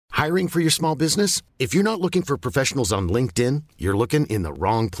Hiring for your small business? If you're not looking for professionals on LinkedIn, you're looking in the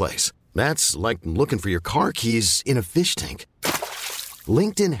wrong place. That's like looking for your car keys in a fish tank.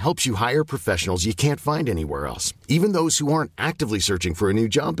 LinkedIn helps you hire professionals you can't find anywhere else, even those who aren't actively searching for a new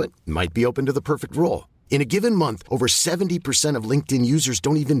job but might be open to the perfect role. In a given month, over 70% of LinkedIn users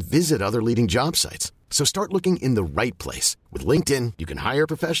don't even visit other leading job sites. So start looking in the right place. With LinkedIn, you can hire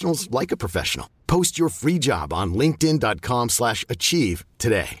professionals like a professional. Post your free job on linkedin.com/achieve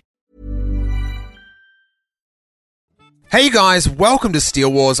today. Hey guys, welcome to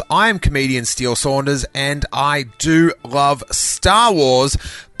Steele Wars. I am comedian Steele Saunders and I do love Star Wars.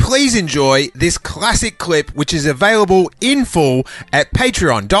 Please enjoy this classic clip, which is available in full at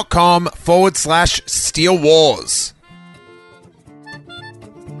patreon.com/Steele Wars.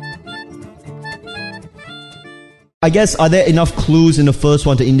 I guess, are there enough clues in the first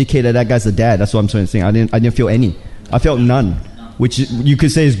one to indicate that guy's the dad? That's what I'm trying to say. I didn't feel any. I felt none, which you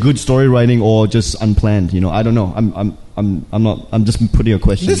could say is good story writing or just unplanned. You know, I don't know. I'm just putting a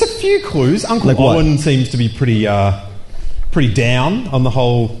question. There's a few clues. Uncle Like Owen what? seems to be pretty down on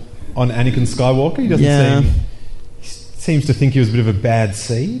Anakin Skywalker. He doesn't seems to think he was a bit of a bad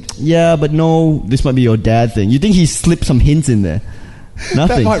seed. Yeah, but no, this might be your dad thing. You think he slipped some hints in there?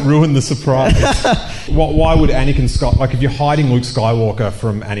 Nothing. That might ruin the surprise. Why would Anakin if you're hiding Luke Skywalker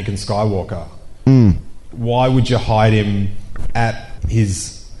from Anakin Skywalker, why would you hide him at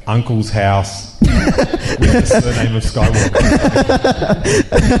his uncle's house with the surname of Skywalker?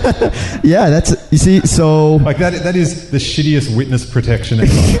 Yeah, that's, you see, so Like that is the shittiest witness protection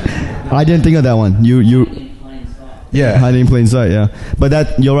ever. I didn't think of that one. You Yeah. hiding in plain sight, yeah.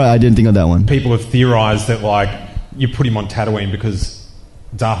 But you're right, I didn't think of that one. People have theorised that you put him on Tatooine because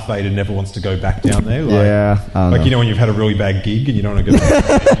Darth Vader never wants to go back down there. Yeah, I don't know. You know when you've had a really bad gig and you don't want to go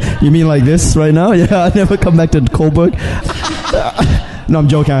back. You mean like this right now? Yeah, I never come back to Coburg. No, I'm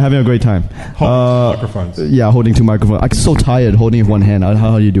joking. I'm having a great time. Holding microphones. Yeah, holding two microphones. I'm so tired holding it with one hand.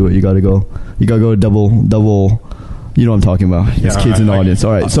 How do you do it? You gotta go double. You know what I'm talking about. It's kids in the audience.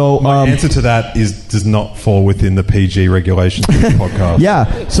 All right. So my answer to that does not fall within the PG regulations of the podcast.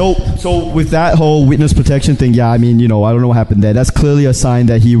 Yeah. So with that whole witness protection thing, yeah, I mean, I don't know what happened there. That's clearly a sign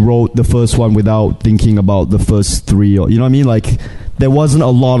that he wrote the first one without thinking about the first three. Or, you know what I mean? Like, there wasn't a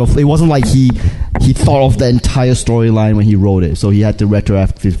lot of. It wasn't like he thought of the entire storyline when he wrote it. So he had to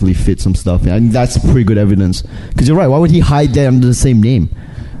retroactively fit some stuff in. I think that's pretty good evidence. Because you're right. Why would he hide that under the same name?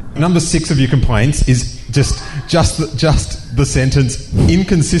 Number 6 of your complaints is just the sentence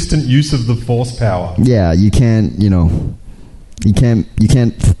inconsistent use of the Force power. Yeah, you can't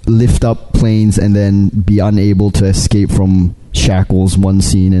lift up planes and then be unable to escape from shackles one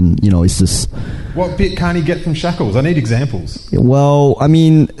scene, and it's just. What bit can't he get from shackles? I need examples. Well, I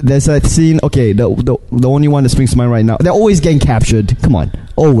mean, there's that scene. Okay, the only one that springs to mind right now. They're always getting captured. Come on,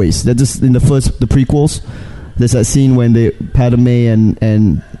 always. They're just in the prequels. There's that scene when Padme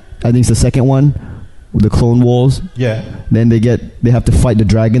and I think it's the second one, the Clone Wars. Yeah. Then they have to fight the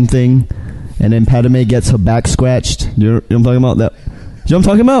dragon thing, and then Padme gets her back scratched. You know what I'm talking about? You know what I'm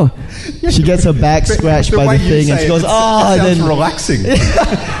talking about? She gets her back scratched by the thing, and she goes, sounds relaxing.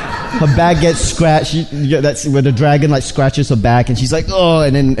 Her back gets scratched. That's where the dragon scratches her back, and she's like, oh,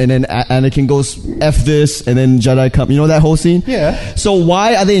 and then Anakin goes, F this, and then Jedi come. You know that whole scene? Yeah. So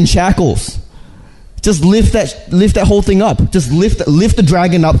why are they in shackles? Just lift that whole thing up. Just lift the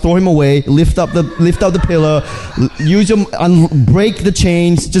dragon up, throw him away, lift up the pillar, break the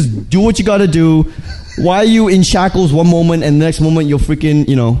chains, just do what you gotta do. Why are you in shackles one moment and the next moment you're freaking,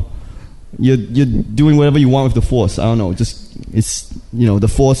 you're doing whatever you want with the Force? I don't know. It's the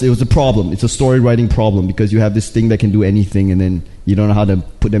Force, it was a problem. It's a story writing problem because you have this thing that can do anything and then you don't know how to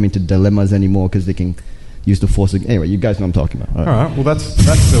put them into dilemmas anymore because they can use the Force. Anyway, you guys know what I'm talking about. All right. Well, that's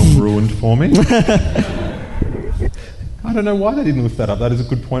still ruined for me. I don't know why they didn't lift that up. That is a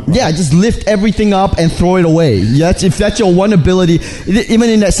good point. Right? Yeah, just lift everything up and throw it away. If that's your one ability.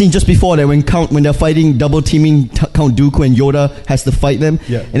 Even in that scene just before that, when they're fighting, double teaming Count Dooku, and Yoda has to fight them,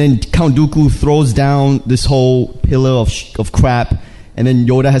 and then Count Dooku throws down this whole pillar of crap, and then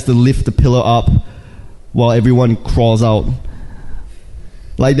Yoda has to lift the pillar up while everyone crawls out.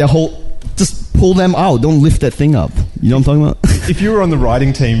 Like the whole. Just pull them out. Don't lift that thing up. You know what I'm talking about? If you were on the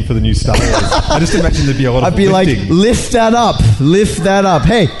writing team for the new Star Wars, I just imagine there'd be a lot of I'd be lifting. like, lift that up. Lift that up.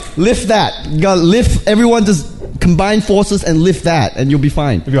 Hey, lift that. You gotta lift. Everyone just combine forces and lift that, and you'll be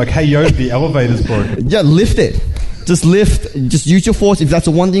fine. It'd be like, hey, yo, the elevator's broken. Yeah, lift it. Just lift. Just use your force. If that's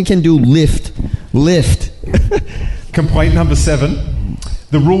the one thing you can do, lift. Lift. Complaint number 7.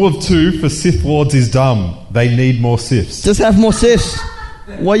 The rule of 2 for Sith Lords is dumb. They need more Siths. Just have more Siths.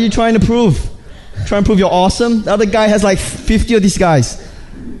 What are you trying to prove? Trying to prove you're awesome? The other guy has like 50 of these guys.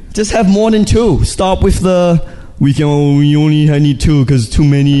 Just have more than 2. Stop with the we only need 2 because too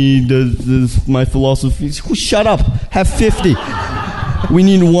many. There's my philosophy. Shut up. Have 50. We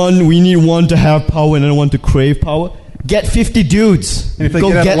need one. We need one to have power and then one to crave power. Get 50 dudes. And if they Go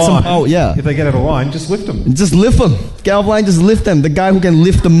get out of some line, power. Yeah. If they get out of line, just lift them. Just lift them. Get out of line, just lift them. The guy who can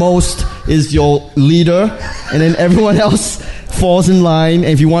lift the most is your leader, and then everyone else falls in line. And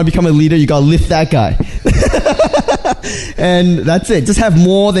if you want to become a leader, you gotta lift that guy. And that's it. Just have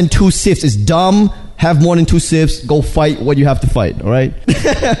more than 2 sifts. It's dumb. Have more than 2 sifts. Go fight what you have to fight. All right.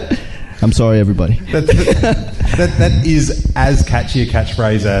 I'm sorry, everybody. That is as catchy a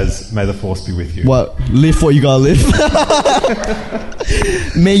catchphrase as "May the Force be with you." What? Lift what you gotta lift.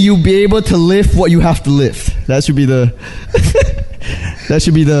 May you be able to lift what you have to lift. That should be the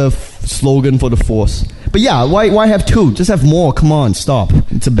slogan for the Force. But yeah, why have 2? Just have more. Come on, stop.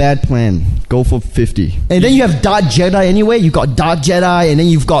 It's a bad plan. Go for 50. And then you have Dark Jedi anyway. You got Dark Jedi, and then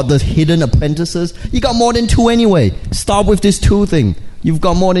you've got the hidden apprentices. You got more than 2 anyway. Stop with this 2 thing. You've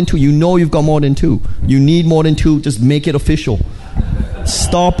got more than 2. You know you've got more than 2. You need more than 2. Just make it official.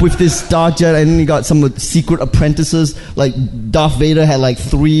 Stop with this Dark Jedi. And then you got some secret apprentices. Like Darth Vader had like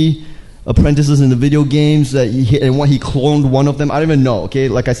 3 apprentices in the video games that he cloned one of them. I don't even know. Okay,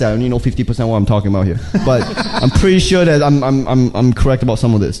 like I said, I only know 50% what I'm talking about here. But I'm pretty sure that I'm correct about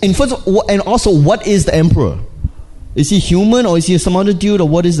some of this. And and also, what is the Emperor? Is he human or is he some other dude or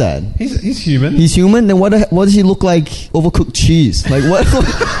what is that? He's human. He's human? Then what does he look like? Overcooked cheese? Like what?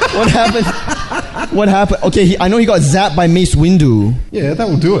 What happened? What happened? Okay, I know he got zapped by Mace Windu. Yeah, that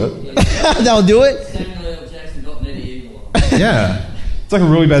will do it. That will do it? Samuel L. Jackson got medieval. Yeah. It's like a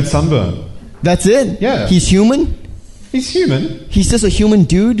really bad sunburn. That's it? Yeah. He's human? He's human. He's just a human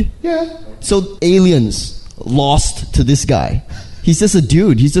dude? Yeah. So aliens lost to this guy. He's just a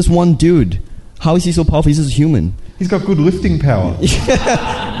dude. He's just one dude. How is he so powerful? He's just a human. He's got good lifting power.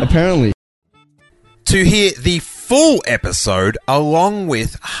 Apparently. To hear the full episode, along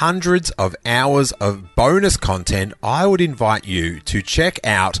with hundreds of hours of bonus content, I would invite you to check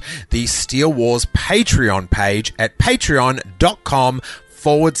out the Steele Wars Patreon page at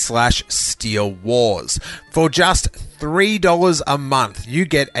patreon.com/Steele Wars. For just $3 a month, you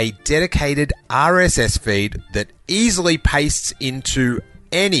get a dedicated RSS feed that easily pastes into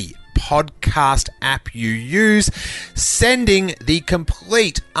any podcast app you use, sending the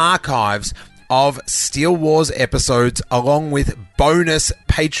complete archives of Steele Wars episodes along with bonus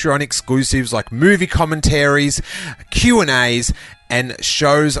Patreon exclusives like movie commentaries, Q&As, and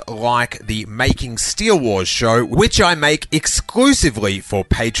shows like the Making Steele Wars show, which I make exclusively for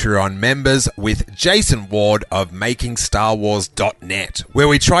Patreon members with Jason Ward of MakingStarWars.net, where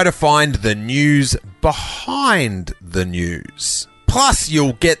we try to find the news behind the news. Plus,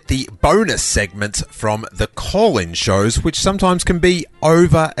 you'll get the bonus segments from the call-in shows, which sometimes can be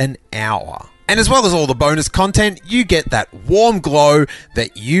over an hour. And as well as all the bonus content, you get that warm glow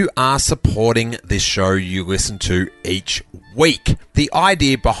that you are supporting this show you listen to each week. The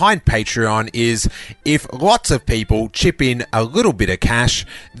idea behind Patreon is if lots of people chip in a little bit of cash,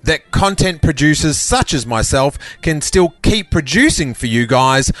 that content producers such as myself can still keep producing for you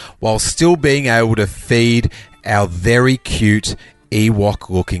guys while still being able to feed our very cute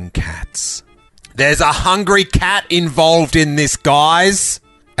Ewok-looking cats. There's a hungry cat involved in this, guys,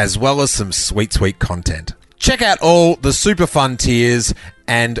 as well as some sweet, sweet content. Check out all the super fun tiers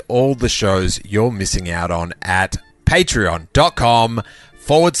and all the shows you're missing out on at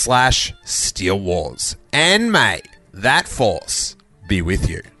patreon.com/Steele Wars. And may that force be with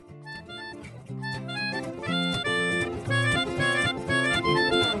you.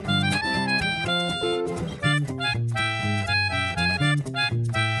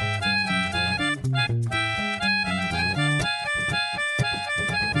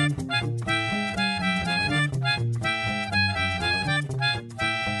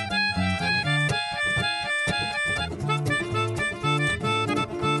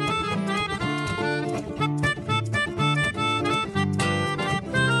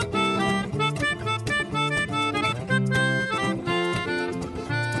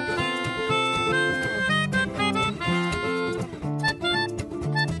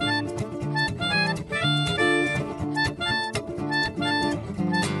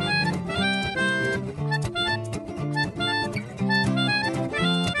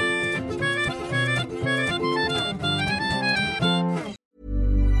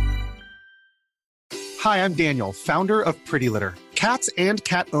 Hi, I'm Daniel, founder of Pretty Litter. Cats and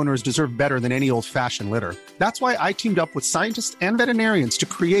cat owners deserve better than any old-fashioned litter. That's why I teamed up with scientists and veterinarians to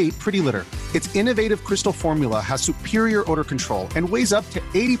create Pretty Litter. Its innovative crystal formula has superior odor control and weighs up to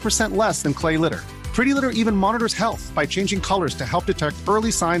 80% less than clay litter. Pretty Litter even monitors health by changing colors to help detect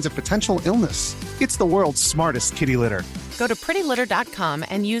early signs of potential illness. It's the world's smartest kitty litter. Go to prettylitter.com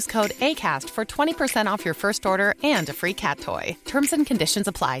and use code ACAST for 20% off your first order and a free cat toy. Terms and conditions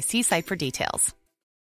apply. See site for details.